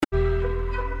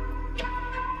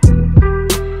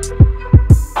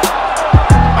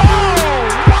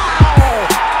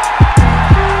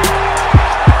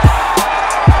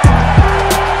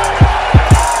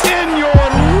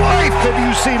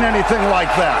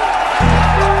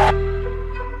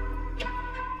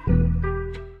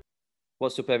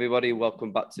What's up, everybody?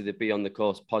 Welcome back to the Beyond the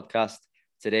Course podcast.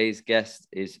 Today's guest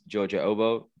is Georgia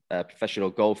Obo, a professional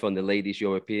golfer on the Ladies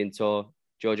European Tour.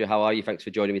 Georgia, how are you? Thanks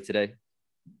for joining me today.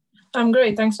 I'm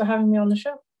great. Thanks for having me on the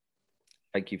show.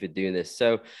 Thank you for doing this.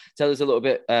 So tell us a little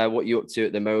bit what you're up to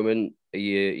at the moment.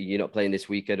 You're not playing this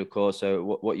weekend, of course.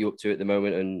 So what you're up to at the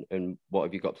moment and what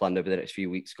have you got planned over the next few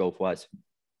weeks golf-wise?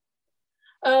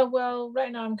 Well,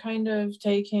 right now I'm kind of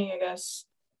taking,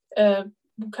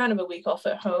 kind of a week off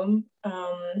at home.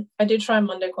 I did try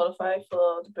Monday qualify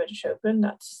for the British Open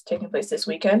that's taking place this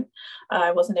weekend.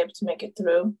 I wasn't able to make it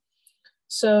through.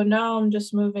 So now I'm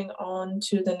just moving on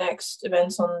to the next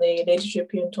events on the Ladies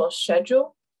European Tour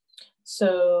schedule.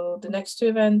 So the next two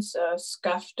events are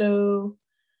Skafto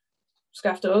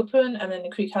Open and then the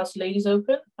Creek House Ladies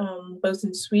Open, both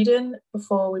in Sweden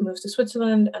before we move to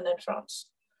Switzerland and then France.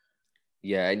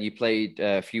 Yeah, and you played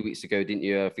a few weeks ago, didn't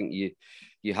you? I think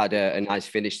you had a nice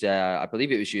finish there. I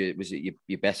believe it was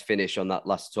your best finish on that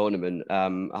last tournament.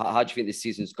 How do you think this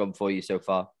season's gone for you so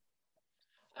far?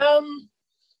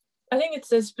 I think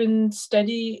there's been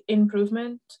steady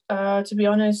improvement. To be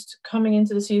honest, coming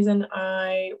into the season,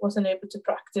 I wasn't able to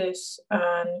practice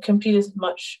and compete as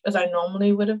much as I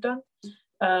normally would have done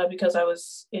because I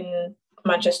was in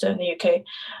Manchester in the UK.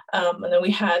 And then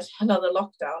we had another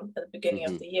lockdown at the beginning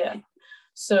of the year.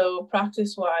 So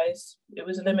practice-wise, it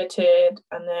was limited.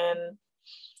 And then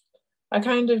I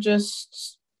kind of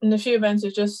just, in a few events,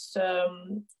 it's just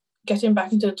getting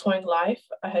back into the touring life.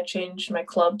 I had changed my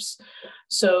clubs.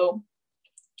 So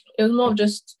it was more of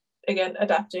just, again,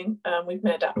 adapting. We've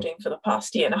been adapting for the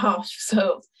past year and a half.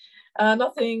 So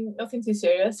nothing too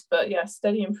serious, but yeah,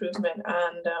 steady improvement.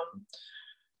 And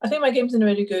I think my game's in a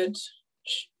really good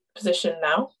position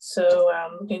now. So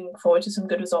I'm looking forward to some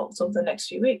good results over the next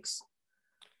few weeks.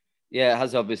 Yeah, it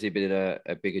has obviously been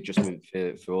a big adjustment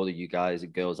for all of you guys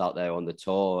and girls out there on the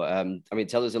tour. I mean,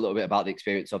 tell us a little bit about the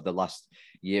experience of the last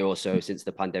year or so since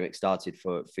the pandemic started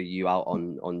for you out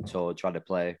on tour trying to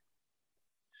play.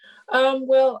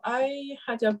 Well, I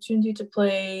had the opportunity to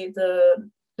play the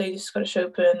Ladies Scottish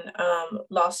Open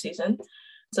last season.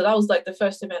 So that was like the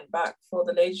first event back for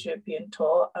the Ladies European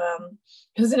Tour.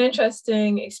 It was an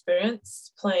interesting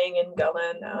experience playing in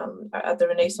Gullin at the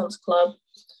Renaissance Club.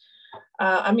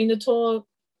 I mean, the tour,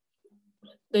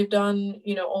 they've done,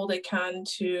 all they can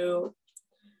to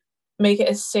make it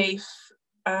as safe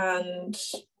and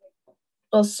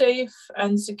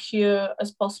secure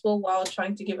as possible while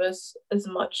trying to give us as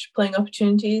much playing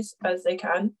opportunities as they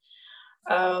can.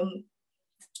 The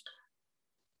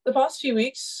past few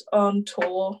weeks on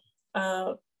tour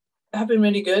have been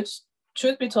really good.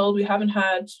 Truth be told, we haven't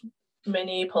had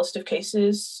many positive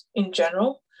cases in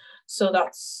general. So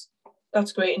that's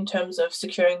great in terms of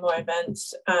securing more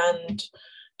events and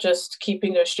just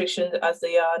keeping the restrictions as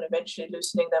they are and eventually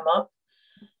loosening them up.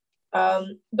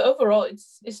 But overall,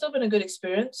 it's still been a good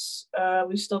experience.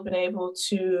 We've still been able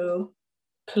to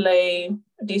play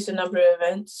a decent number of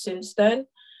events since then.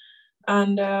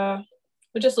 And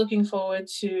we're just looking forward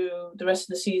to the rest of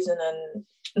the season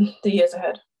and the years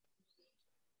ahead.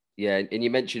 Yeah, and you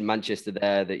mentioned Manchester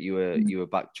there, that you were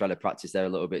back trying to practice there a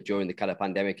little bit during the kind of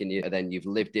pandemic, and then have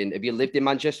you lived in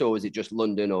Manchester, or was it just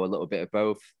London, or a little bit of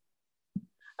both?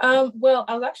 Well,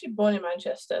 I was actually born in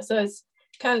Manchester, so it's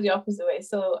kind of the opposite way.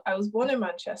 So I was born in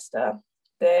Manchester,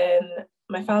 then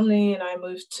my family and I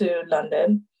moved to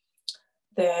London.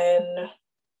 Then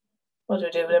what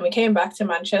did we do? Then we came back to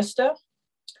Manchester.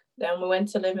 Then we went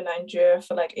to live in Nigeria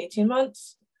for like 18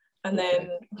 months, and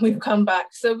then we've come back.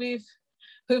 So we've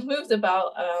moved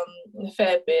about a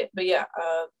fair bit, but yeah,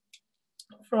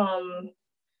 from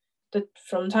the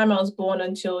time I was born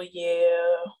until year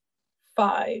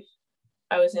 5,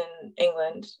 I was in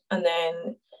England, and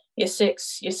then year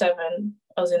 6, year 7,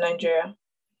 I was in Nigeria,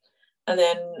 and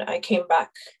then I came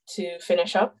back to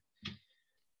finish up.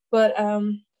 But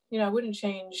I wouldn't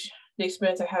change the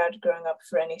experience I had growing up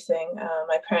for anything.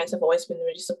 My parents have always been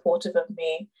really supportive of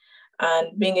me,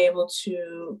 and being able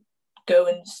to go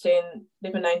and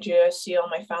live in Nigeria, see all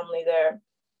my family there.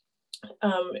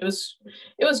 It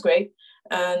was great,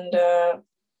 and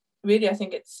really, I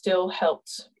think it still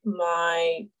helped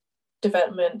my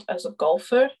development as a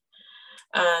golfer,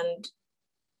 and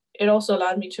it also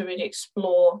allowed me to really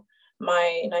explore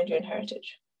my Nigerian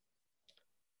heritage.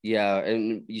 Yeah,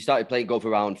 and you started playing golf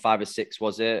around 5 or 6,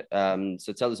 was it?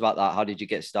 So tell us about that. How did you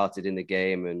get started in the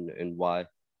game, and why?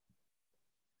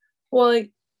 Well,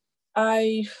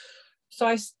 I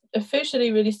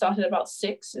officially really started about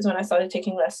 6 is when I started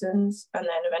taking lessons and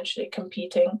then eventually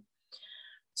competing.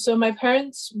 So my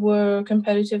parents were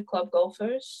competitive club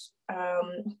golfers.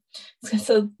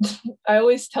 So I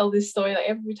always tell this story like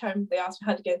every time they ask me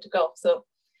how to get into golf. So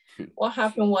what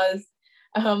happened was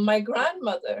my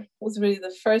grandmother was really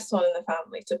the first one in the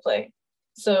family to play.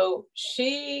 So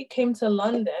she came to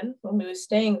London when we were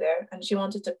staying there and she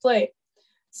wanted to play.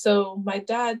 So my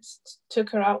dad took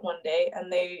her out one day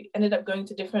and they ended up going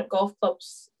to different golf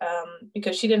clubs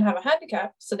because she didn't have a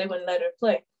handicap, so they wouldn't let her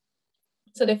play.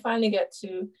 So they finally get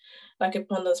to like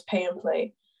one of those pay and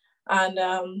play.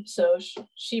 And so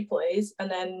she plays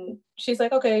and then she's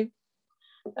like, okay,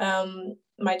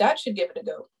 my dad should give it a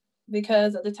go.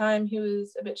 Because at the time he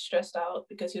was a bit stressed out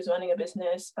because he was running a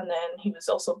business and then he was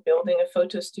also building a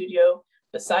photo studio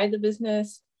beside the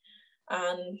business.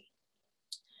 And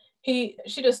she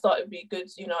just thought it'd be good,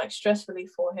 you know, like stress relief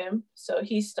for him. So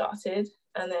he started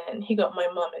and then he got my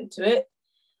mom into it.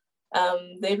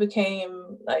 They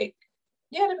became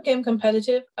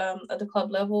competitive at the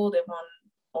club level. They won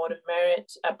Order of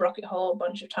Merit at Brocket Hall a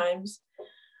bunch of times.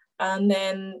 And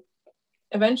then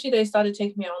eventually they started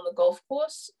taking me out on the golf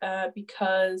course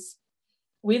because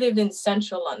we lived in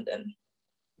central London.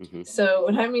 Mm-hmm. So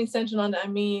when I mean central London, I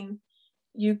mean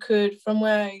you could, from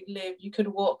where I live, you could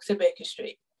walk to Baker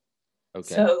Street.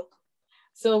 Okay.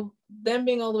 So them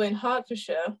being all the way in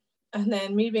Hertfordshire and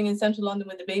then me being in central London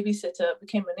with a babysitter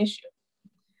became an issue.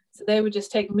 So they would just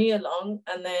take me along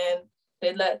and then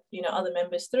they'd let, you know, other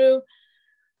members through.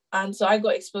 And so I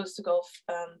got exposed to golf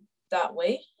that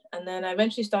way. And then I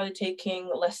eventually started taking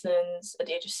lessons at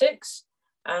the age of 6.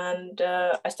 And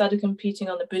I started competing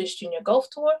on the British Junior Golf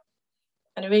Tour.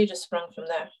 And it really just sprung from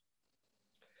there.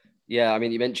 Yeah, I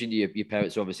mean, you mentioned your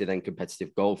parents are obviously then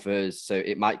competitive golfers, so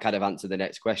it might kind of answer the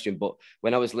next question. But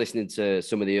when I was listening to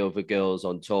some of the other girls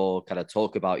on tour kind of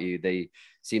talk about you, they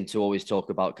seem to always talk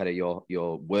about kind of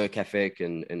your work ethic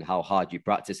and how hard you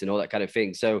practice and all that kind of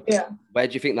thing. So yeah, where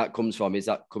do you think that comes from? Is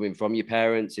that coming from your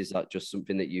parents? Is that just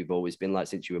something that you've always been like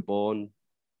since you were born?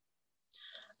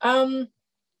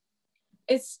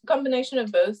 It's a combination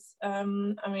of both. I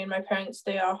mean, my parents,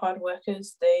 they are hard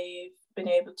workers. They've been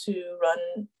able to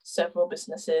run several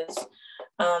businesses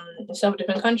in several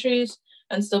different countries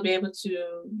and still be able to,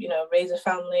 you know, raise a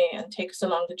family and take us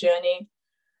along the journey.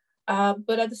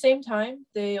 But at the same time,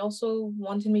 they also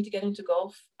wanted me to get into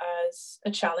golf as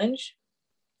a challenge,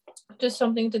 just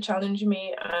something to challenge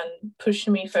me and push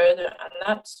me further. And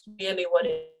that's really what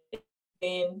it's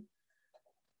been.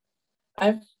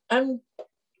 I'm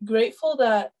grateful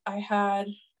that I had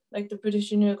like the British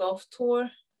Junior Golf Tour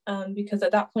because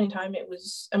at that point in time it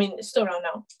was, I mean, it's still around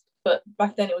now, but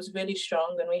back then it was really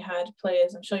strong and we had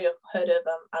players, I'm sure you've heard of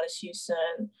Alice Hewson,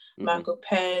 mm-hmm. Marco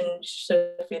Penge,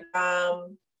 Sophie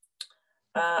Lamb,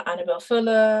 Annabelle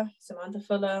Fuller, Samantha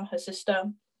Fuller, her sister.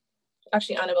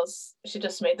 Actually, she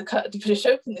just made the cut at the British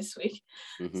Open this week.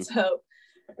 Mm-hmm. So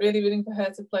really rooting for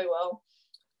her to play well.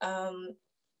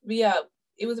 But yeah,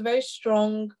 it was a very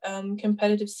strong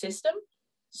competitive system.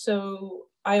 So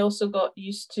I also got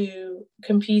used to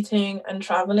competing and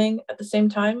traveling at the same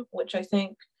time, which I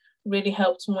think really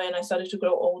helped when I started to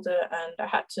grow older and I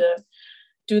had to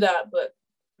do that, but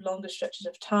longer stretches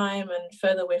of time and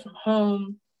further away from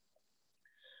home.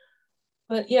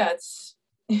 But yeah,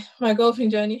 my golfing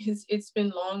journey it's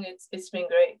been long. It's been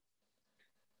great.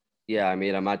 Yeah, I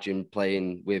mean, imagine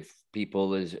playing with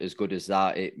people as good as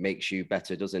that. It makes you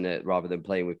better, doesn't it? Rather than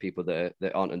playing with people that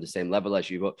aren't on the same level as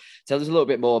you. But tell us a little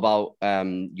bit more about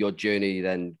your journey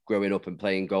then growing up and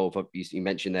playing golf. You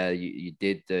mentioned there you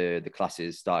did the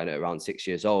classes starting at around 6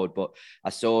 years old. But I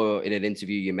saw in an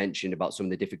interview you mentioned about some of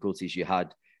the difficulties you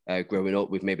had growing up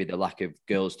with maybe the lack of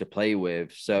girls to play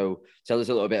with. So tell us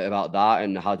a little bit about that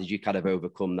and how did you kind of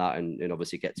overcome that and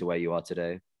obviously get to where you are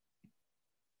today?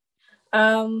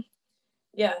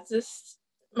 Yeah, just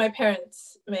my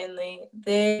parents mainly,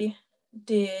 they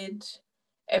did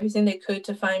everything they could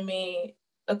to find me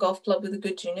a golf club with a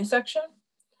good junior section.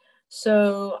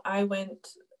 So I've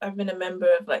been a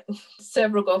member of like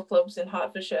several golf clubs in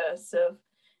Hertfordshire. So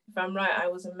if I'm right, I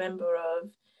was a member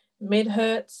of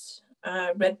Midhurst,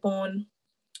 Redbourne,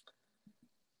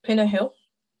 Pinner Hill,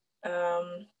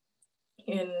 Pinner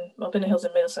Hill's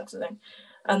in Middlesex, I think.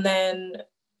 And then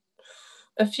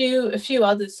a few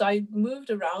others. So I moved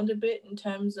around a bit in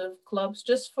terms of clubs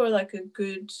just for like a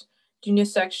good junior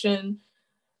section.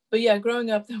 But yeah,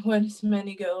 growing up, there weren't as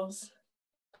many girls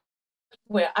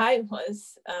where I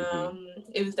was.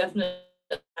 It was definitely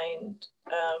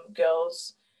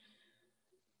girls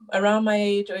around my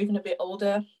age or even a bit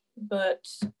older. But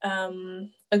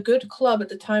a good club at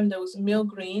the time, there was Mill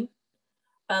Green.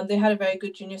 They had a very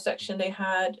good junior section. They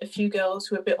had a few girls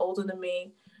who were a bit older than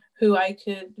me, who I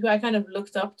kind of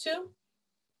looked up to.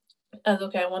 as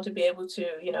okay, I want to be able to,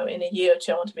 you know, in a year or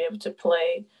two, I want to be able to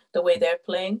play the way they're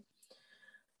playing.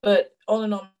 But all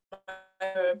in all,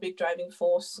 a big driving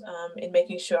force in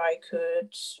making sure I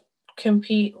could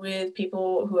compete with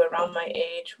people who are around my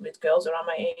age, with girls around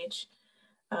my age.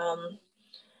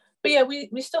 But yeah,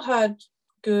 we still had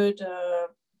good,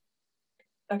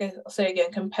 like I'll say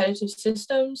again, competitive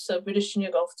systems. So British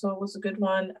Junior Golf Tour was a good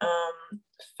one.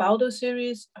 Faldo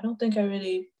Series, I don't think I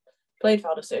really played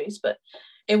Faldo Series, but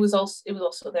it was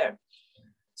also there.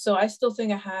 So I still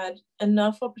think I had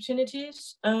enough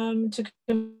opportunities to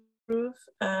improve,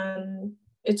 and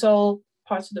it's all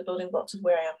parts of the building blocks of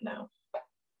where I am now.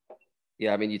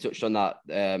 Yeah, I mean, you touched on that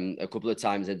a couple of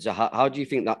times. And so how do you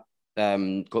think that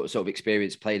sort of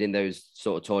experience played in those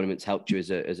sort of tournaments helped you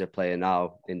as a player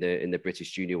now in the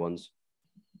British junior ones?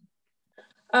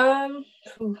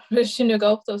 British Junior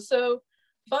Golf Tour. So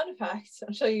fun fact,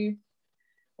 I'm sure you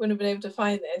wouldn't have been able to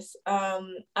find this.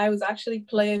 I was actually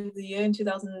Player of the Year in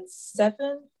 2007.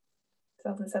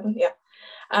 2007, yeah.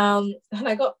 And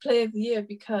I got Player of the Year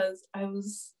because I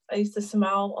used to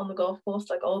smile on the golf course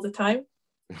like all the time.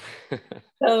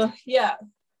 So yeah,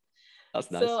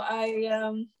 that's nice. So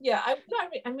I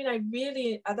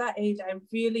really at that age I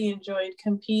really enjoyed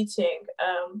competing.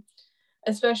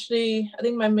 Especially I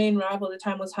think my main rival at the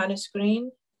time was Hannah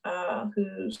Screen,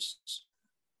 who's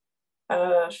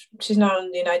she's now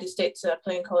in the United States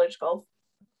playing college golf.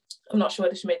 I'm not sure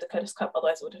whether she made the Curtis Cup,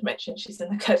 otherwise I would have mentioned she's in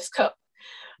the Curtis Cup.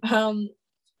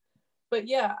 But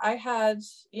yeah, I had,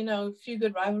 you know, a few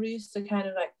good rivalries to kind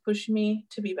of like push me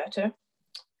to be better.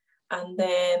 And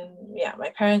then, yeah,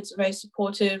 my parents were very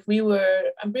supportive.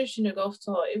 I'm British Junior Golf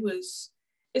Tour.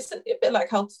 It's a bit like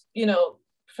how, you know,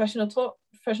 professional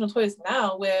tour is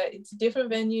now, where it's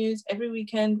different venues every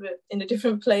weekend, but in a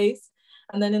different place.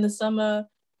 And then in the summer,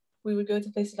 we would go to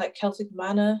places like Celtic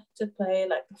Manor to play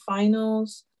like the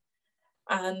finals.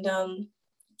 And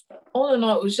all in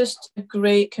all, it was just a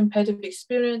great competitive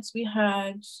experience. We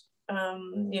had,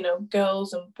 you know,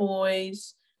 girls and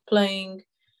boys playing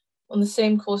on the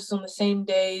same courses on the same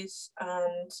days,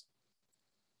 and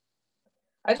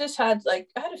I had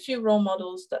a few role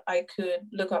models that I could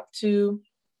look up to,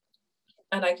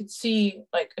 and I could see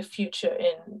like a future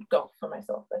in golf for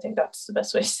myself. I think that's the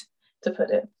best way to put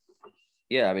it.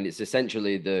 Yeah, I mean, it's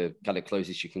essentially the kind of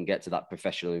closest you can get to that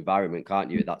professional environment, can't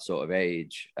you, at that sort of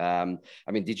age? I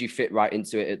mean, did you fit right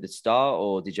into it at the start,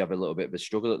 or did you have a little bit of a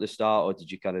struggle at the start, or did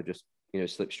you kind of just, you know,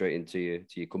 slip straight into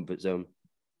your comfort zone?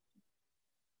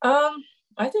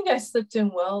 I think I slipped in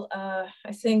well.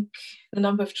 I think the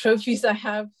number of trophies I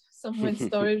have somewhere in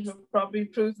storage will probably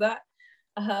prove that.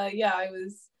 Again,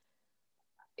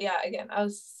 I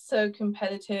was so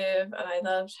competitive, and I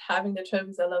loved having the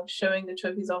trophies. I loved showing the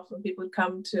trophies off when people would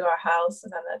come to our house,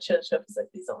 and then I'd show the trophies like,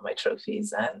 these are my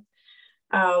trophies. And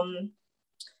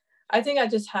I think I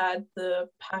just had the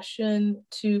passion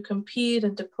to compete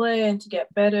and to play and to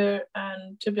get better.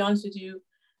 And to be honest with you,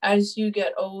 as you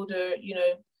get older, you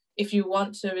know, if you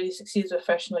want to really succeed as a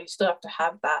professional, you still have to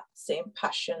have that same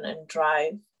passion and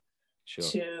drive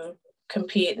to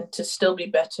compete and to still be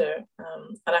better.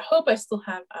 And I hope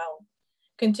I'll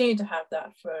continue to have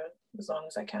that for as long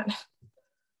as I can.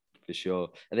 For sure.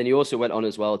 And then you also went on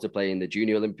as well to play in the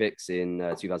Junior Olympics in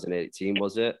 2018,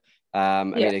 was it? I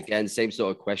mean, again, same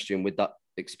sort of question with that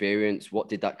experience. What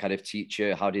did that kind of teach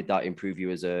you? How did that improve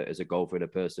you as a golfer and a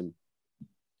person?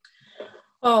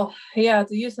 Oh yeah,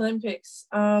 the Youth Olympics.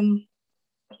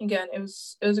 Again, it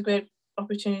was a great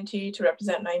opportunity to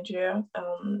represent Nigeria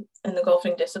in the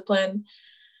golfing discipline.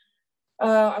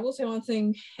 I will say one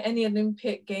thing: any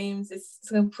Olympic Games is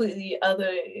a completely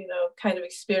other, you know, kind of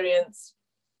experience.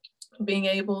 Being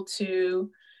able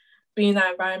to be in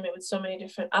that environment with so many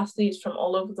different athletes from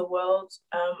all over the world.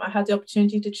 I had the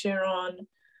opportunity to cheer on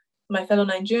my fellow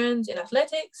Nigerians in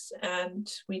athletics,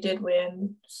 and we did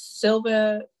win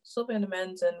silver in the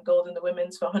men's and gold in the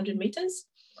women's for 100 meters.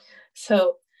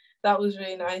 So that was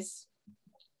really nice.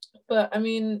 But I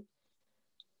mean,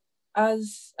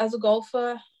 as a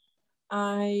golfer,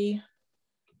 I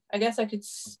guess I could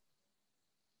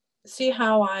see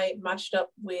how I matched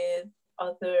up with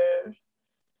other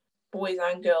boys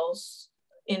and girls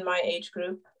in my age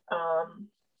group.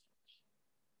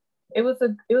 It was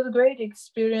a great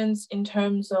experience in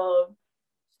terms of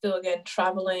still again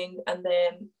traveling, and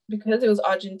then because it was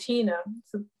Argentina,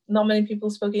 so not many people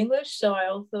spoke English, so I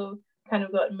also kind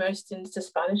of got immersed into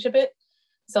Spanish a bit.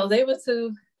 So I was able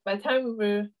to, by the time we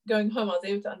were going home, I was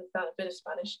able to understand a bit of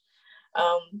Spanish.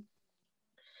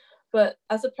 But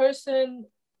as a person,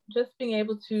 just being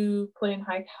able to play in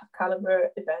high caliber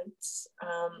events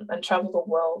and travel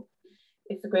the world,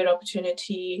 it's a great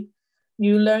opportunity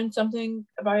you learn something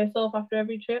about yourself after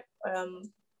every trip.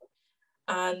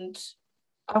 And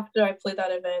after I played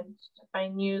that event, I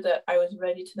knew that I was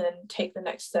ready to then take the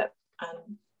next step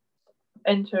and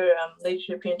enter Ladies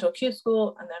European Tour Q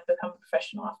School and then become a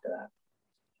professional after that.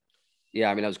 Yeah,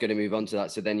 I mean, I was going to move on to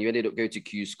that. So then you ended up going to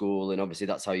Q School, and obviously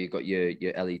that's how you got your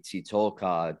LET tour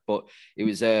card. But it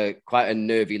was quite a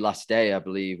nervy last day, I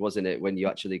believe, wasn't it, when you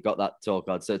actually got that tour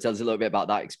card? So tell us a little bit about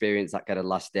that experience, that kind of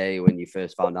last day when you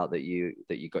first found out that you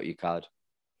got your card.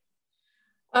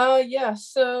 Yeah.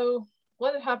 So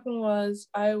what had happened was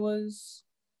I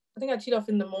think I teed off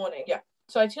in the morning. Yeah.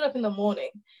 So I teed off in the morning,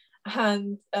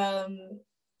 and I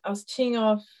was teeing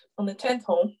off on the 10th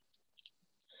hole.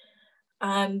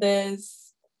 And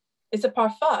it's a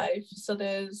par 5, so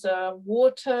there's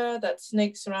water that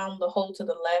snakes around the hole to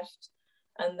the left,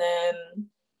 and then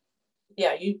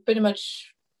you pretty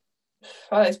much,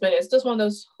 how do I explain it? It's just one of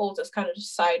those holes that's kind of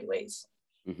just sideways.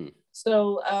 Mm-hmm.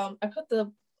 So I put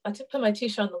my tee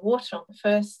shot on the water on the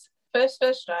first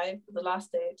drive, the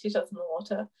last day, tee shots in the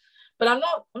water. But I'm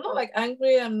not like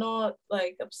angry. I'm not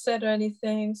like upset or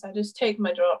anything. So I just take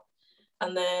my drop,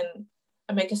 and then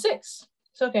I make a 6.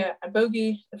 So okay, I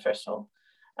bogey the first hole.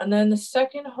 And then the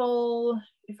second hole,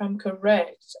 if I'm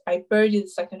correct, I birdied the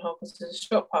second hole because it's a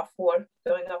short par 4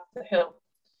 going up the hill.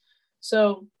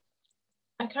 So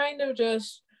I kind of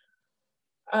just,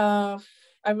 I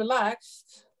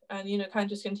relaxed and, kind of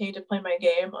just continued to play my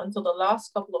game until the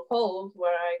last couple of holes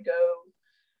where I go,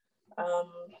 I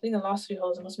think the last 3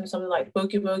 holes, it must have been something like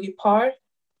bogey, par.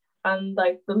 And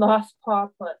like the last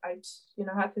par putt, I,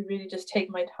 had to really just take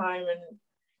my time and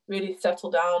really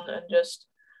settle down and just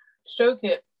stroke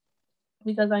it,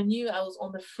 because I knew I was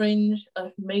on the fringe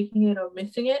of making it or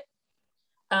missing it.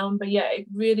 But yeah, it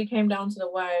really came down to the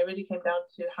wire. It really came down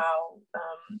to how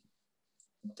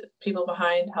the people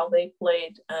behind, how they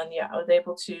played. And yeah, I was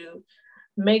able to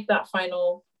make the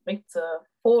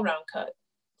 4-round cut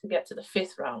to get to the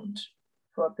 5th round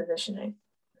for positioning.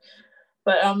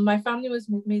 But my family was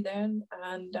with me then,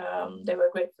 and they were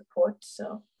great support.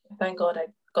 So thank God I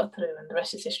got through, and the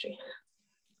rest is history.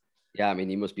 Yeah, I mean,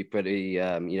 you must be pretty,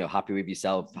 happy with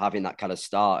yourself having that kind of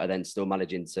start and then still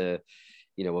managing to,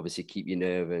 obviously keep your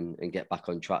nerve and get back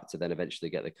on track to then eventually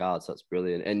get the cards. That's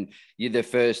brilliant. And you're the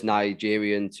first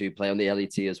Nigerian to play on the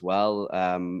LET as well.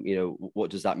 What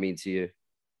does that mean to you?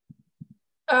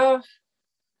 Well,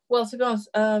 to be honest,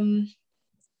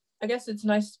 I guess it's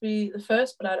nice to be the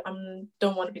first, but I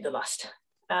don't want to be the last.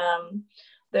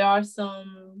 There are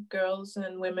some girls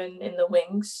and women in the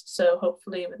wings, so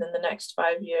hopefully within the next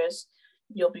 5 years,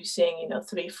 you'll be seeing,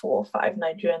 3, 4, 5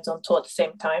 Nigerians on tour at the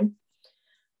same time.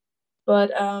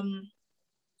 But at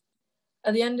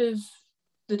the end of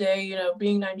the day,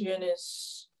 being Nigerian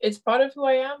it's part of who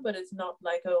I am, but it's not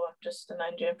like, oh, I'm just a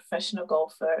Nigerian professional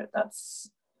golfer.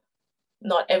 That's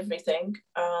not everything.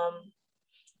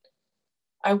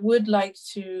 I would like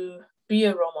to be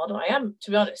a role model.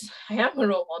 To be honest, I am a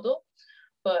role model.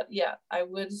 But yeah, I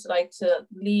would like to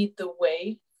lead the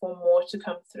way for more to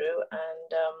come through.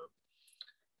 And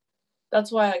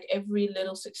that's why like every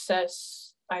little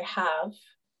success I have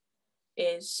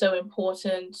is so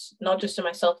important, not just to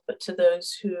myself, but to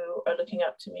those who are looking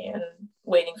up to me and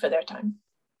waiting for their time.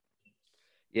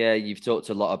 Yeah, you've talked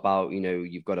a lot about,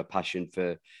 you've got a passion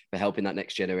for helping that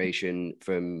next generation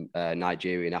from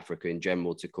Nigeria and Africa in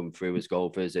general to come through as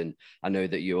golfers. And I know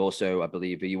that you also, I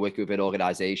believe, are you working with an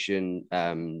organization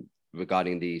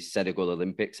regarding the Senegal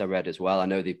Olympics, I read as well. I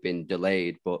know they've been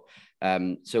delayed, but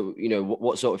so,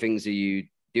 what sort of things are you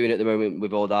doing at the moment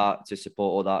with all that to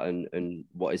support all that? And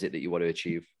what is it that you want to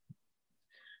achieve?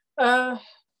 Well,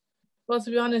 to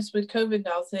be honest, with COVID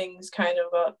now, things kind of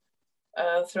got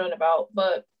thrown about,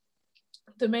 but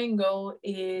the main goal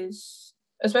is,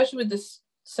 especially with this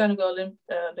Senegal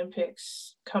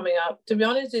Olympics coming up, to be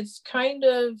honest, it's kind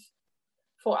of,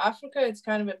 for Africa, it's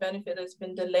kind of a benefit that's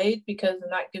been delayed, because then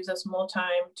that gives us more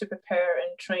time to prepare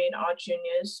and train our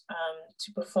juniors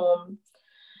to perform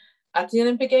at the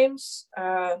Olympic Games.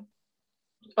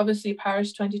 Obviously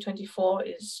Paris 2024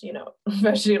 is,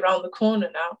 virtually around the corner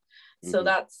now. So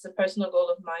that's a personal goal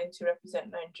of mine, to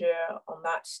represent Nigeria on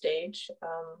that stage.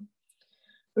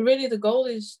 But really the goal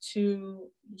is to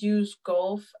use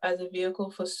golf as a vehicle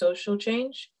for social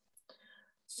change.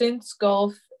 Since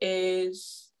golf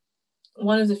is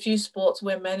one of the few sports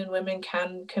where men and women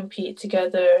can compete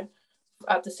together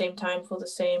at the same time for the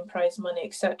same prize money,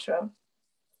 etc.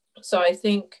 So I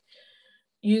think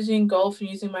using golf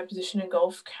and using my position in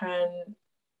golf can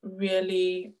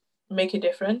really make a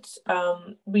difference.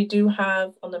 We do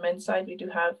have, on the men's side, we do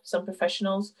have some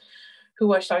professionals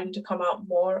who are starting to come out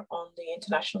more on the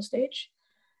international stage.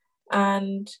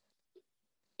 And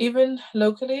Even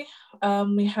locally,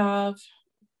 we have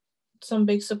some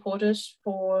big supporters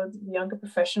for the younger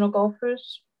professional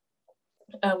golfers.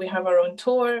 We have our own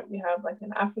tour. We have like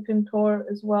an African tour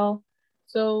as well.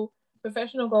 So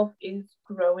professional golf is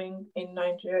growing in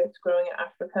Nigeria. It's growing in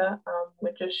Africa.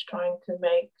 We're just trying to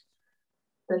make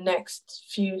the next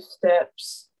few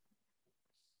steps.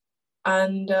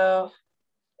 And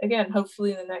again,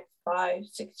 hopefully in the next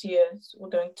 5-6 years, we're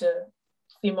going to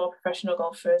see more professional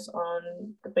golfers on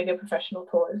the bigger professional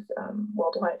tours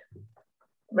worldwide,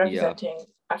 representing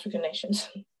African nations.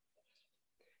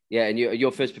 Yeah, and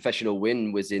your first professional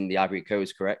win was in the Ivory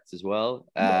Coast, correct, as well?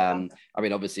 I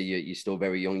mean, obviously you're still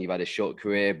very young. You've had a short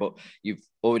career, but you've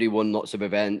already won lots of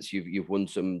events. You've won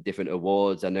some different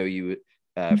awards. I know you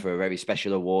for a very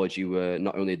special award. You were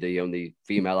not only the only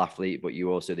female athlete, but you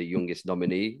were also the youngest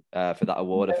nominee for that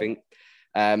award, I think.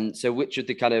 So which of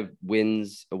the kind of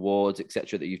wins, awards,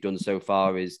 etc., that you've done so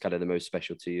far is kind of the most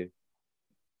special to you?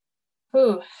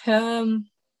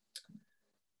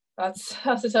 That's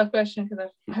a tough question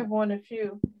because I've won a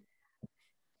few.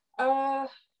 I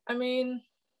mean,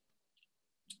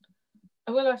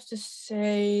 I will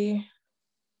say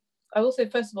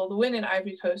first of all, the win in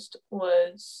Ivory Coast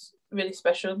was really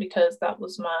special because that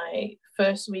was my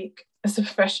first week as a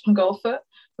professional golfer,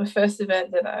 my first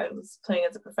event that I was playing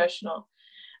as a professional.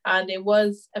 And it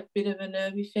was a bit of a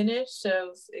nervy finish.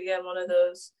 So again, one of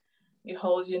those, you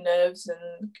hold your nerves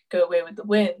and go away with the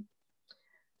win.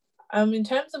 In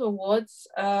terms of awards,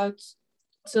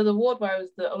 so the award where I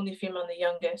was the only female and the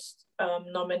youngest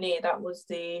nominee, that was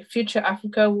the Future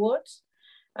Africa Awards.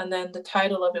 And then the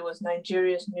title of it was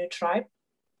Nigeria's New Tribe.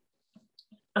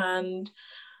 And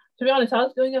to be honest, I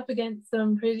was going up against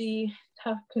some pretty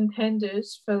tough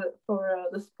contenders for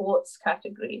the sports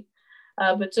category.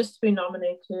 But just to be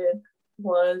nominated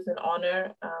was an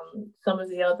honor. Some of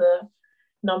the other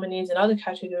nominees in other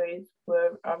categories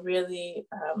are really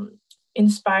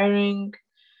inspiring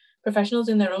professionals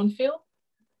in their own field.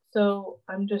 So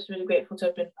I'm just really grateful to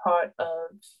have been part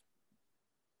of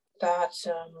that,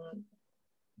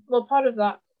 part of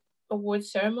that award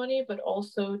ceremony, but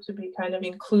also to be kind of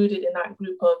included in that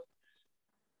group of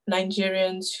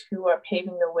Nigerians who are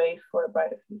paving the way for a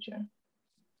brighter future.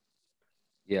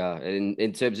 Yeah,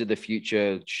 in terms of the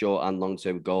future, short and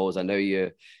long-term goals, I know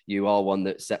you are one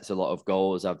that sets a lot of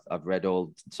goals. I've read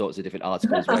all sorts of different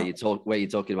articles where you're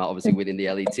talking about obviously winning the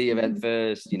LET event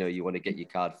first. You know, you want to get your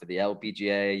card for the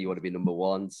LPGA, you want to be number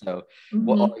one. So,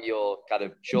 what are your kind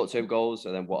of short-term goals,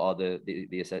 and then what are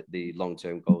the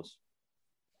long-term goals?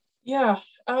 Yeah,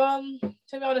 to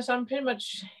be honest, I'm pretty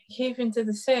much keeping to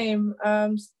the same.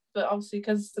 But obviously,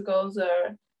 because the goals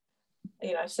are,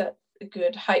 I've set a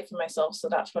good height for myself, so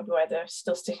that's probably why they're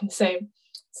still sticking the same.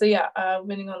 So yeah,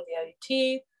 winning on the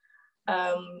LET,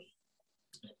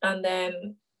 and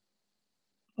then,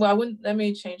 let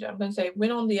me change it. I'm going to say win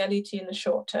on the LET in the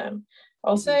short term.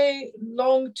 I'll say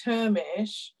long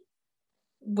term-ish,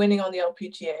 winning on the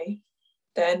LPGA,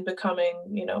 then becoming,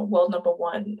 world number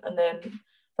one, and then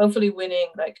hopefully winning,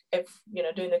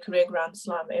 doing the career Grand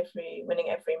Slam, winning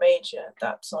every major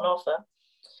that's on offer.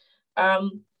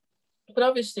 But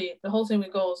obviously, the whole thing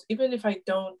with goals, even if I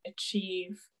don't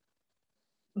achieve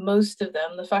most of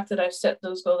them, the fact that I've set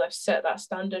those goals, I've set that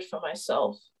standard for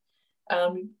myself,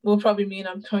 will probably mean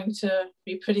I'm going to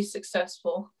be pretty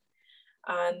successful.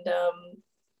 And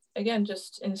again,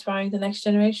 just inspiring the next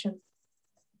generation.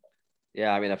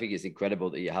 Yeah, I mean, I think it's incredible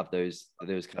that you have those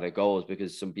kind of goals,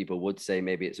 because some people would say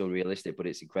maybe it's unrealistic, but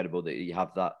it's incredible that you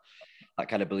have that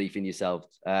kind of belief in yourself.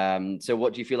 So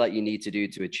what do you feel like you need to do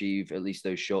to achieve at least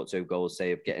those short-term goals,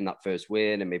 say of getting that first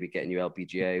win and maybe getting your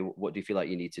LPGA? What do you feel like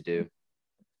you need to do?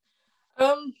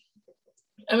 I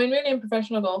mean, really in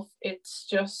professional golf, it's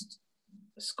just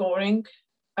scoring,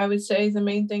 I would say, is the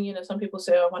main thing. Some people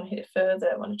say, I want to hit it further,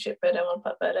 I want to chip better, I want to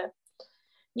putt better.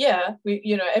 Yeah,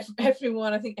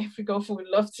 everyone, I think every golfer would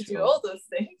love to do all those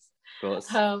things. Of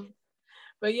course.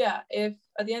 But yeah, if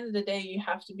at the end of the day, you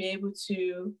have to be able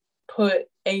to put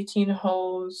 18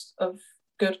 holes of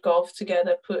good golf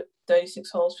together, put 36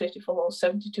 holes, 54 holes,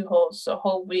 72 holes, so a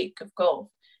whole week of golf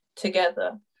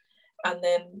together, and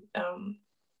then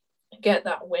get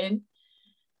that win.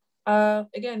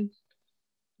 Again,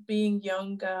 being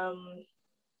young,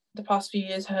 the past few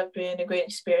years have been a great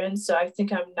experience. So I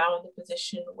think I'm now in the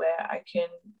position where I can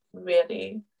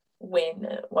really win,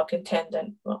 contend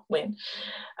and win.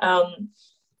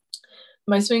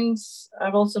 My swings,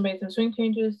 I've also made some swing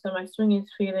changes. So my swing is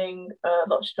feeling a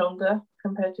lot stronger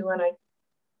compared to when I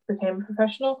became a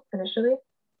professional initially.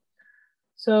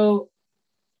 So,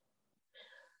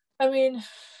 I mean,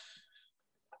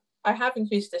 I have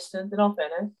increased distance, in all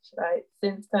fairness, right?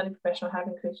 Since turning professional, I have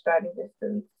increased driving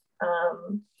distance.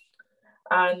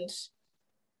 And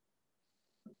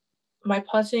my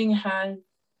putting has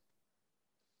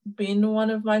been one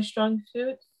of my strong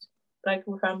suits. Like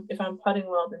if I'm putting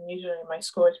well, then usually my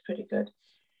score is pretty good.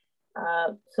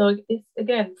 So it's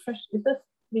again fresh. It's just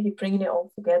really bringing it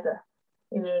all together.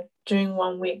 You know, during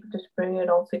 1 week, just bringing it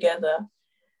all together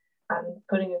and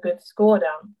putting a good score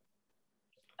down.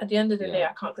 At the end of the day,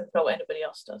 I can't control what anybody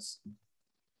else does.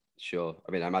 Sure.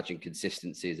 I mean, I imagine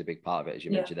consistency is a big part of it, as you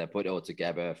mentioned there. Put it all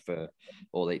together for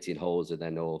all 18 holes and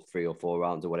then all 3 or 4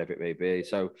 rounds or whatever it may be.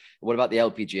 So what about the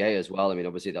LPGA as well? I mean,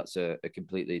 obviously that's a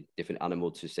completely different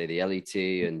animal to say the LET,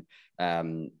 and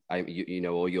you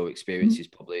know, all your experience is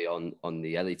probably on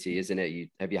the LET, isn't it?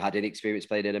 Have you had any experience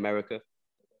playing in America?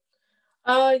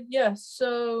 Yes.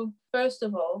 So first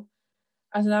of all,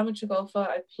 as an amateur golfer,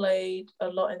 I played a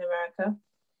lot in America.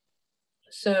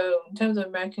 So in terms of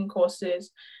American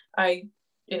courses, I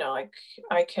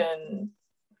can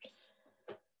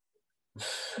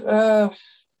I've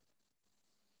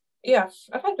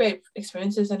had great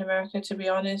experiences in America, to be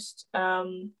honest.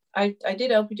 I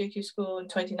did LPGQ school in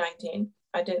 2019.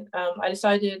 I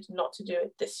decided not to do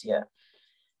it this year.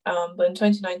 But in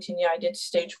 2019, I did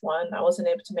stage 1. I wasn't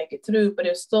able to make it through, but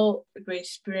it was still a great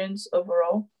experience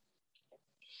overall.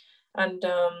 And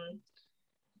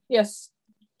yes,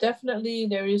 definitely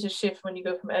there is a shift when you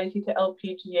go from LET to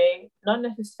LPGA, not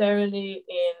necessarily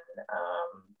in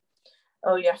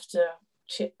you have to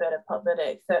chip better, putt better,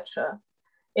 etc.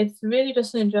 It's really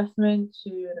just an adjustment to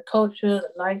the culture,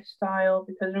 the lifestyle,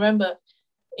 because remember,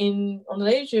 on the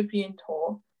Ladies European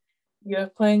Tour, you're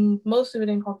playing most of it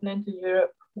in continental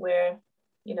Europe, where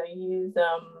you use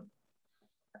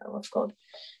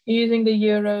you're using the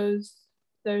euros.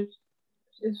 So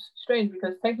it's strange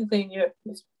because technically in Europe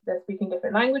they're speaking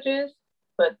different languages,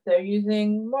 but they're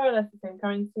using more or less the same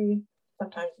currency.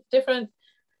 Sometimes it's different.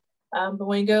 But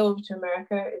when you go over to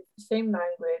America, it's the same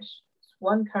language, it's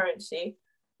one currency,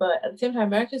 but at the same time,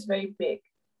 America is very big.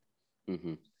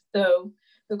 Mm-hmm. So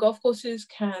the golf courses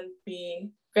can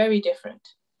be very different.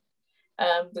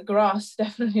 The grass,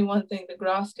 definitely one thing, the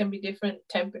grass can be different,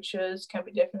 temperatures can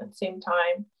be different at the same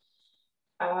time.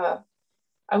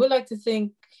 I would like to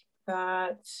think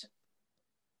that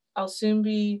I'll soon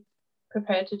be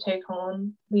prepared to take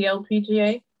on the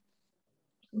LPGA,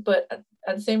 but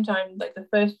at the same time, like the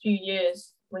first few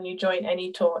years when you join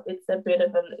any tour, it's a bit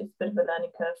of a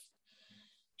learning curve.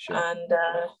 Sure. And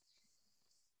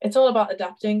it's all about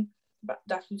adapting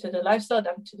to the lifestyle,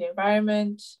 adapting to the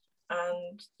environment,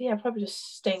 and probably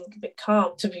just staying a bit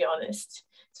calm, to be honest.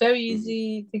 It's very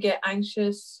easy to get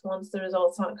anxious once the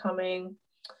results aren't coming,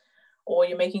 or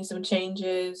you're making some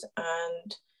changes.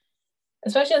 And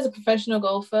especially as a professional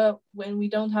golfer, when we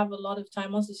don't have a lot of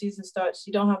time, once the season starts,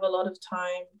 you don't have a lot of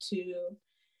time to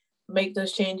make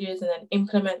those changes and then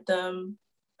implement them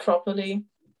properly.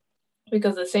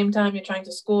 Because at the same time, you're trying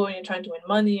to score, and you're trying to win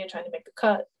money, you're trying to make the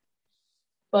cut.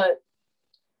 But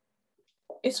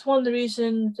it's one of the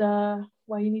reasons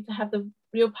why you need to have the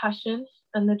real passion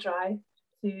and the drive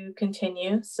to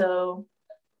continue. So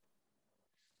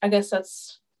I guess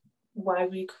that's why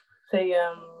we say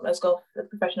as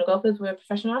professional golfers, we're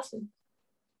professional athletes.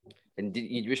 And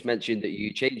you just mentioned that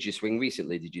you changed your swing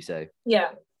recently, did you say?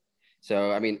 Yeah.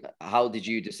 So, I mean, how did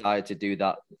you decide to do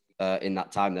that in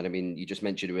that time then? I mean, you just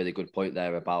mentioned a really good point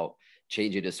there about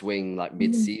changing a swing like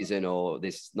mid-season, or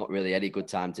there's not really any good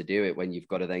time to do it when you've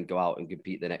got to then go out and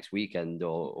compete the next weekend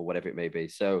or whatever it may be.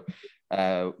 So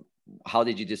how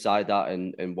did you decide that,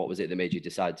 and what was it that made you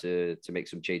decide to make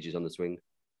some changes on the swing?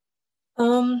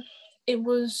 It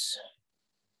was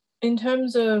in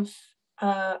terms of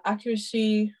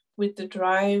accuracy with the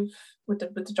drive, with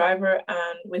the driver,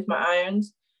 and with my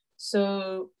irons.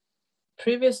 So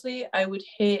previously I would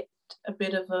hit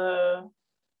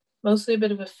mostly a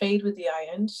bit of a fade with the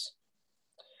irons.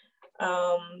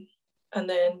 And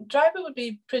then driver would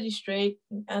be pretty straight,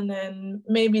 and then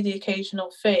maybe the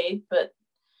occasional fade, but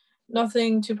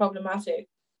nothing too problematic.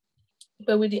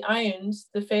 But with the irons,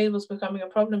 the fade was becoming a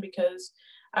problem because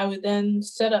I would then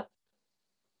set up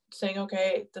saying,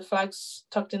 okay, the flag's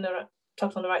tucked on the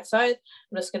right side.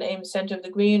 I'm just going to aim center of the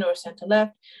green or center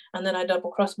left, and then I double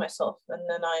cross myself, and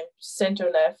then I'm center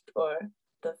left or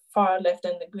the far left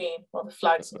end of the green while the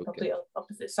flag's on the complete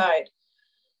opposite side.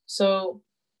 So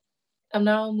I'm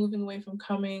now moving away from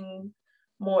coming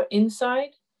more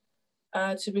inside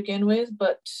to begin with,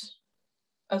 but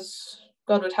as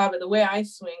God would have it, the way I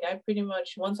swing, I pretty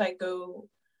much, once I go,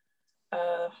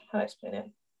 how do I explain it?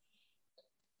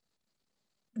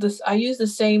 I use the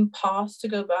same pass to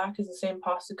go back as the same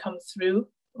pass to come through.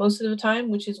 most of the time,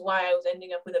 which is why I was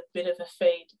ending up with a bit of a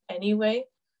fade anyway.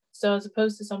 So as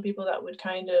opposed to some people that would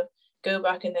kind of go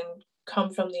back and then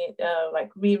come from the like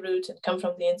reroute and come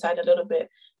from the inside a little bit,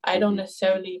 I don't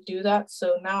necessarily do that.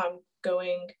 So now I'm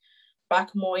going back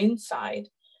more inside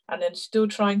and then still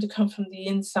trying to come from the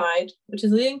inside, which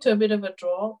is leading to a bit of a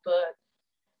draw, but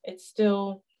it's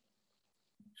still,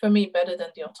 for me, better than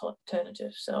the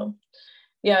alternative. So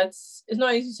yeah, it's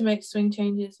not easy to make swing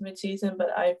changes mid-season, but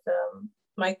I've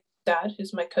my dad,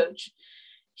 who's my coach,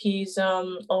 he's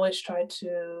always tried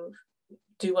to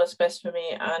do what's best for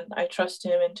me, and I trust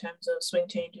him in terms of swing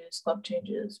changes, club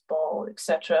changes, ball,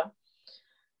 etc.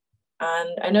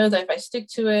 And I know that if I stick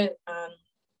to it and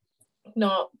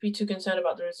not be too concerned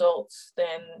about the results,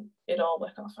 then it'll all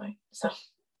work out fine. So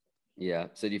yeah.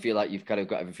 So do you feel like you've kind of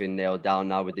got everything nailed down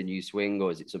now with the new swing,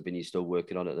 or is it something you're still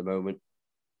working on at the moment?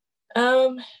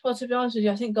 Well, to be honest with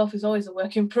you, I think golf is always a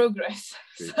work in progress.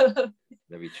 So,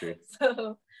 very true.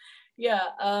 So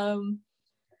yeah,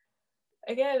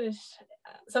 again,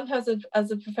 sometimes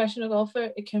as a professional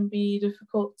golfer, it can be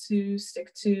difficult to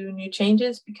stick to new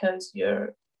changes because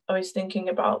you're always thinking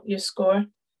about your score,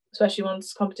 especially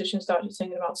once competition starts, you're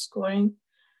thinking about scoring.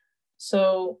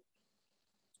 So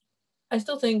I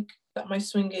still think that my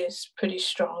swing is pretty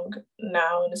strong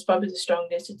now, and it's probably the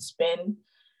strongest it's been.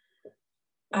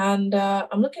 And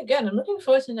I'm looking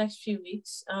forward to the next few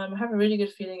weeks. I have a really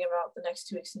good feeling about the next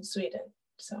 2 weeks in Sweden.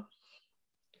 So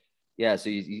yeah, so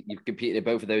you've competed in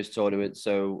both of those tournaments.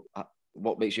 So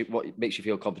what makes you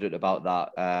feel confident about that?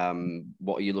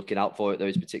 What are you looking out for at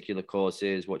those particular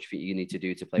courses? What do you think you need to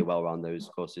do to play well around those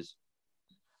courses?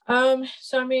 So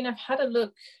I mean, I've had a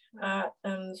look at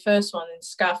the first one in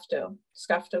Skafto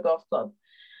Golf Club,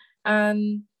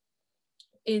 and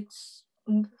it's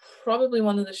probably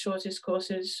one of the shortest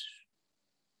courses.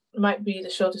 Might be the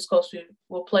shortest course we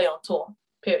will play on tour.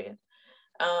 Period.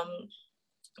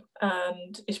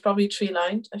 And it's probably tree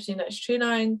lined. I've seen that it's tree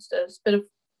lined. There's a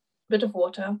bit of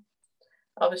water.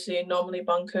 Obviously, normally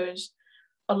bunkers.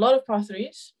 A lot of par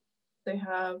threes. They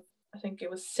have, I think it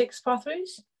was 6 par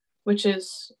threes, which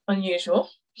is unusual.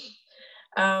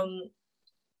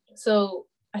 So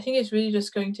I think it's really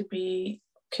just going to be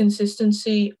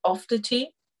consistency off the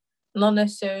tee, not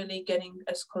necessarily getting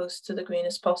as close to the green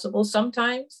as possible.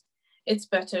 Sometimes it's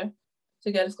better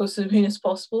to get as close to the green as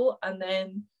possible and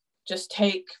then just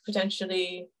take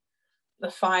potentially the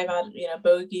 5 out of,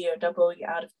 bogey or double bogey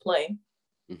out of play.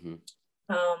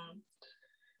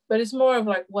 But it's more of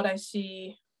like what I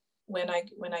see when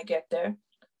I get there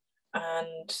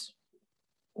and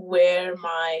where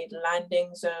my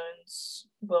landing zones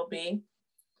will be.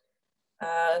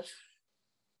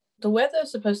 The weather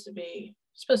is supposed to be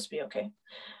okay.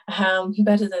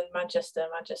 Better than Manchester.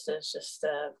 Manchester is just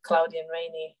cloudy and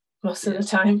rainy most of the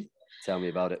time. Tell me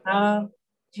about it.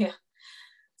 Yeah.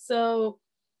 So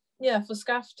yeah, for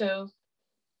Skafto,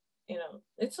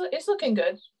 it's looking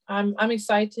good. I'm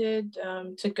excited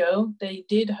to go. They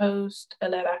did host a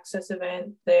LED Access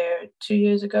event there 2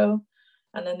 years ago,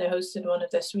 and then they hosted one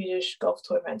of their Swedish golf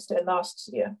tour events there last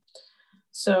year.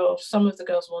 So some of the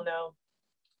girls will know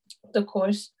the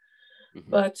course,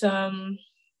 but at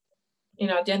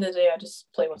the end of the day, I just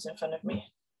play what's in front of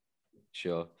me.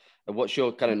 Sure. And what's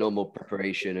your kind of normal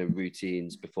preparation and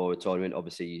routines before a tournament?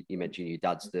 Obviously, you mentioned your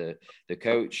dad's the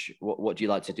coach. What do you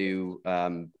like to do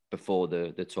before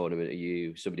the tournament? Are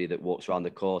you somebody that walks around the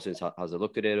course and has a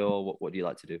look at it, or what do you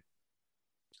like to do?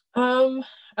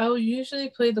 I'll usually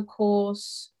play the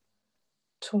course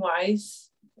twice,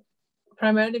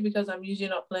 primarily because I'm usually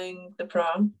not playing the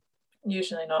Pro.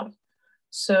 Usually not.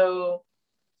 So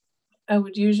I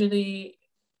would usually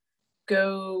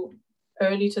go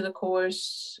early to the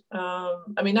course.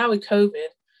 I mean, now with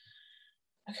COVID,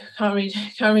 I can't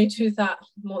really do that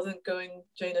more than going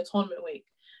during the tournament week.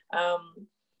 But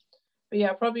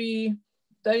yeah, probably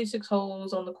 36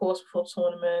 holes on the course before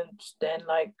tournament, then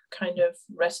like kind of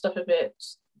rest up a bit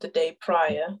the day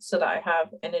prior so that I have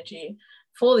energy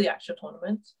for the actual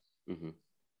tournament.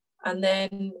 And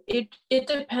then it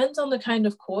depends on the kind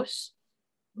of course,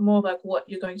 more like what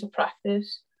you're going to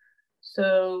practice.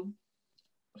 So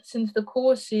since the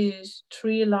course is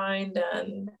tree lined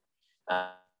and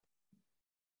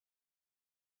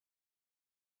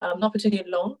not particularly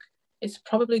long, it's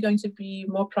probably going to be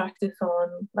more practice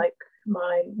on like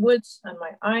my woods and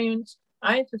my irons.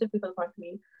 Irons specifically for the par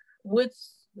three.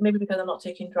 Woods, maybe because I'm not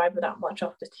taking driver that much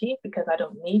off the tee because I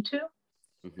don't need to.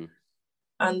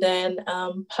 And then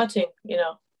putting,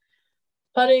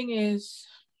 putting is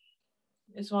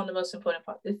one of the most important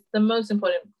parts. It's the most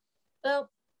important. Well,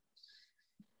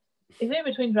 it's in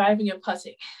between driving and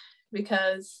putting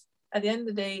because at the end of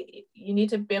the day, you need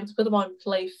to be able to put them on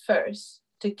play first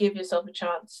to give yourself a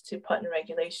chance to putt in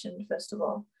regulation, first of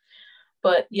all.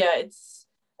 But yeah, it's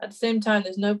at the same time,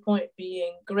 there's no point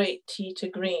being great tee to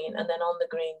green and then on the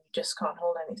green you just can't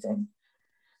hold anything.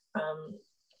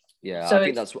 Yeah, so I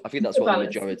think that's what the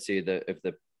majority of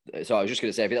the so I was just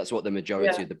going to say, I think that's what the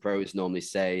majority of the pros normally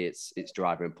say. It's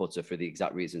driver and putter for the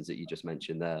exact reasons that you just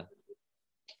mentioned there.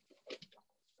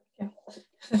 Yeah.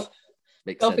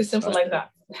 Makes Golf sense, is simple right?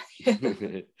 like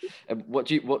that.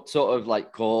 What sort of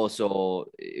like course, or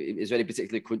is there any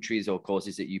particular countries or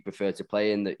courses that you prefer to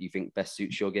play in that you think best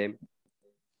suits your game?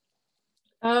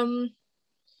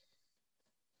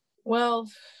 Well,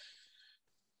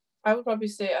 I would probably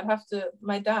say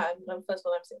my dad would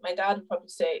probably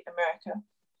say America,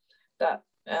 that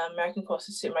American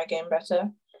courses suit my game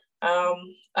better.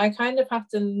 I kind of have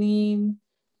to lean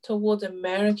towards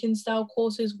American style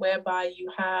courses whereby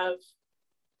you have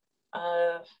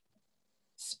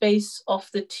space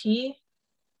off the tee.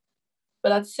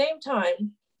 But at the same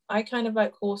time, I kind of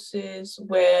like courses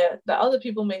where the other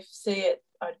people may say it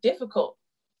are difficult,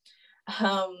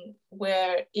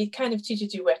 where it kind of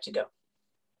teaches you where to go.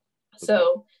 Okay.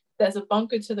 So there's a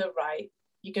bunker to the right.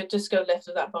 You could just go left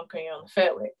of that bunker and you're on the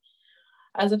fairway.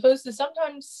 As opposed to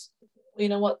sometimes,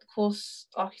 what the course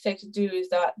architects do is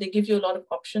that they give you a lot of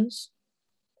options.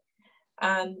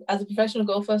 And as a professional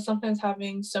golfer, sometimes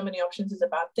having so many options is a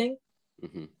bad thing.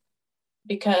 Mm-hmm.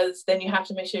 Because then you have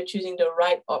to make sure you're choosing the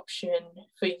right option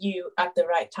for you at the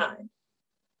right time.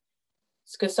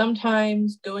 Because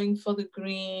sometimes going for the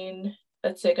green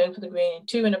in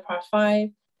 2 in a par 5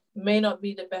 may not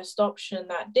be the best option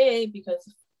that day because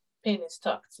the pin is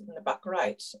tucked in the back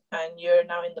right and you're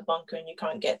now in the bunker and you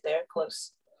can't get there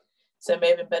close. So it may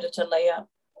have been better to lay up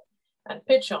and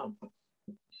pitch on.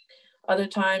 Other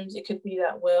times it could be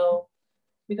that, well,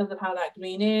 because of how that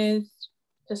green is,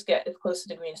 just get as close to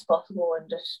the green as possible and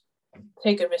just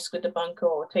take a risk with the bunker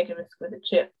or take a risk with the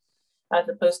chip, as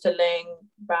opposed to laying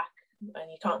back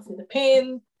and you can't see the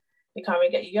pin, you can't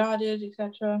really get your yardage,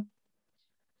 etc.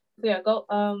 So yeah,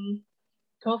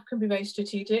 golf can be very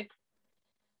strategic,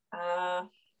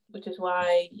 which is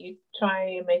why you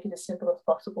try and make it as simple as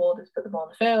possible. Just put them on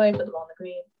the fairway, put them on the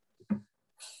green.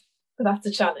 But that's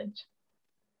the challenge.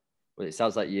 Well, it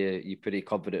sounds like you're pretty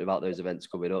confident about those events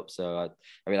coming up. So,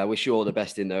 I wish you all the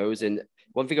best in those. And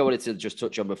one thing I wanted to just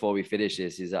touch on before we finish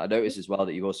this is that I noticed as well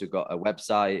that you've also got a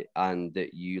website and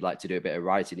that you like to do a bit of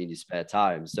writing in your spare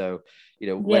time. So,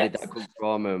 where did that come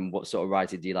from and what sort of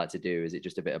writing do you like to do? Is it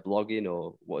just a bit of blogging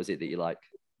or what is it that you like?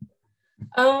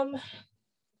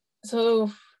 So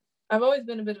I've always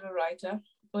been a bit of a writer.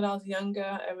 When I was younger,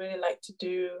 I really liked to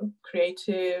do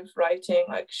creative writing,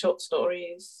 like short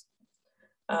stories.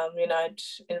 I'd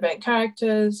invent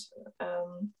characters.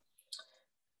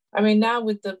 Now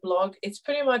with the blog, it's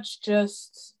pretty much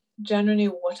just generally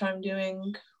what I'm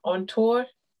doing on tour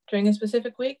during a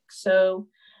specific week. So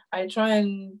I try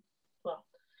and,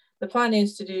 the plan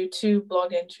is to do 2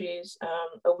 blog entries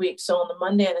a week. So on the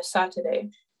Monday and a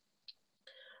Saturday.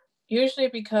 Usually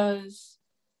because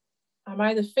I'm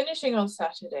either finishing on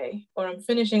Saturday or I'm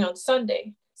finishing on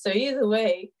Sunday. So either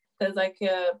way, there's like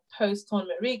a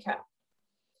post-tournament recap.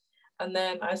 And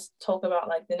then I talk about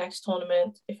like the next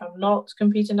tournament. If I'm not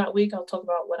competing that week, I'll talk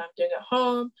about what I'm doing at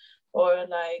home. Or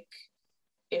like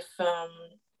if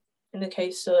in the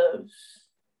case of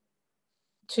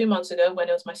 2 months ago when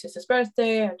it was my sister's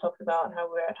birthday, I talked about how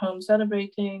we're at home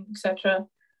celebrating, etc.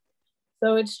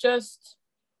 So it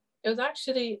was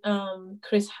actually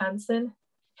Chris Hansen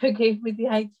who gave me the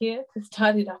idea to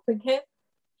start it up again.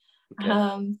 Okay.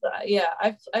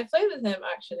 I played with him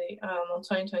actually on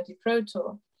 2020 Pro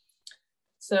Tour.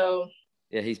 So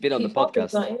yeah, he's been on the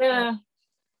podcast.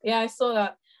 Yeah, I saw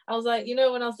that. I was like, when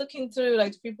I was looking through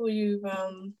like the people you've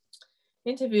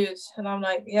interviewed, and I'm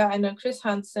like, yeah, I know Chris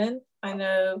Hansen, I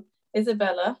know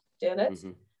Isabella Dillett,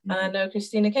 and I know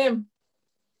Christina Kim.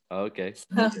 Oh, okay.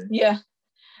 Yeah.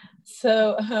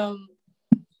 So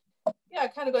I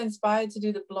kind of got inspired to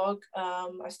do the blog.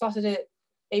 I started it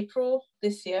April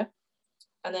this year,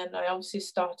 and then I obviously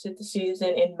started the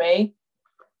season in May.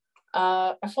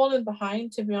 I've fallen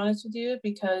behind, to be honest with you,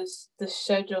 because the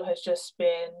schedule has just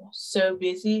been so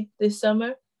busy this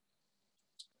summer.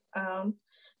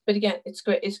 But again, it's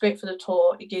great. It's great for the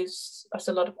tour. It gives us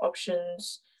a lot of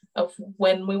options of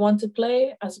when we want to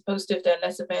play, as opposed to if there are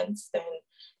less events, then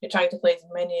you're trying to play as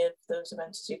many of those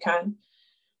events as you can.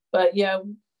 But yeah,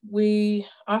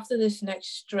 after this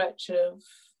next stretch of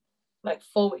like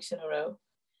 4 weeks in a row,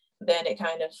 then it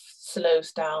kind of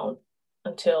slows down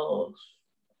until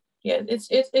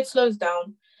it slows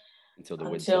down until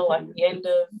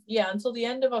the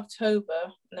end of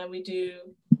October, and then we do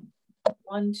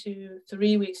 1, 2,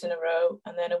 3 weeks in a row,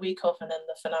 and then a week off, and then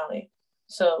the finale.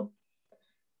 So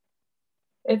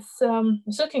it's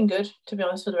looking good, to be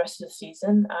honest, for the rest of the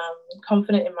season.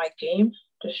 Confident in my game,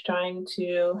 just trying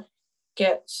to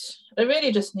get. I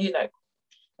really just need like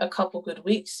a couple good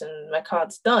weeks, and my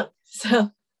card's done.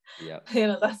 So yeah,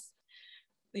 that's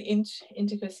the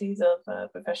intricacies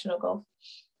of professional golf,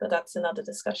 but that's another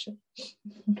discussion.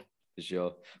 For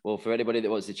sure. Well, for anybody that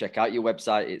wants to check out your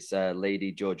website, it's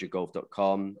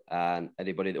ladygeorgiagolf.com, and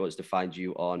anybody that wants to find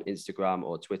you on Instagram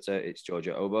or Twitter, it's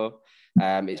Georgia Obo.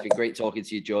 It's been great talking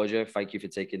to you, Georgia. Thank you for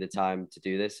taking the time to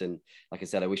do this, and like I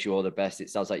said, I wish you all the best. It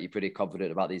sounds like you're pretty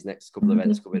confident about these next couple of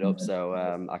events coming up, so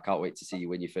I can't wait to see you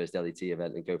win your first LET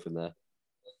event and go from there.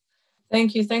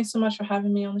 Thank you. Thanks so much for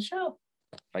having me on the show.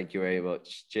 Thank you very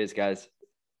much. Cheers, guys.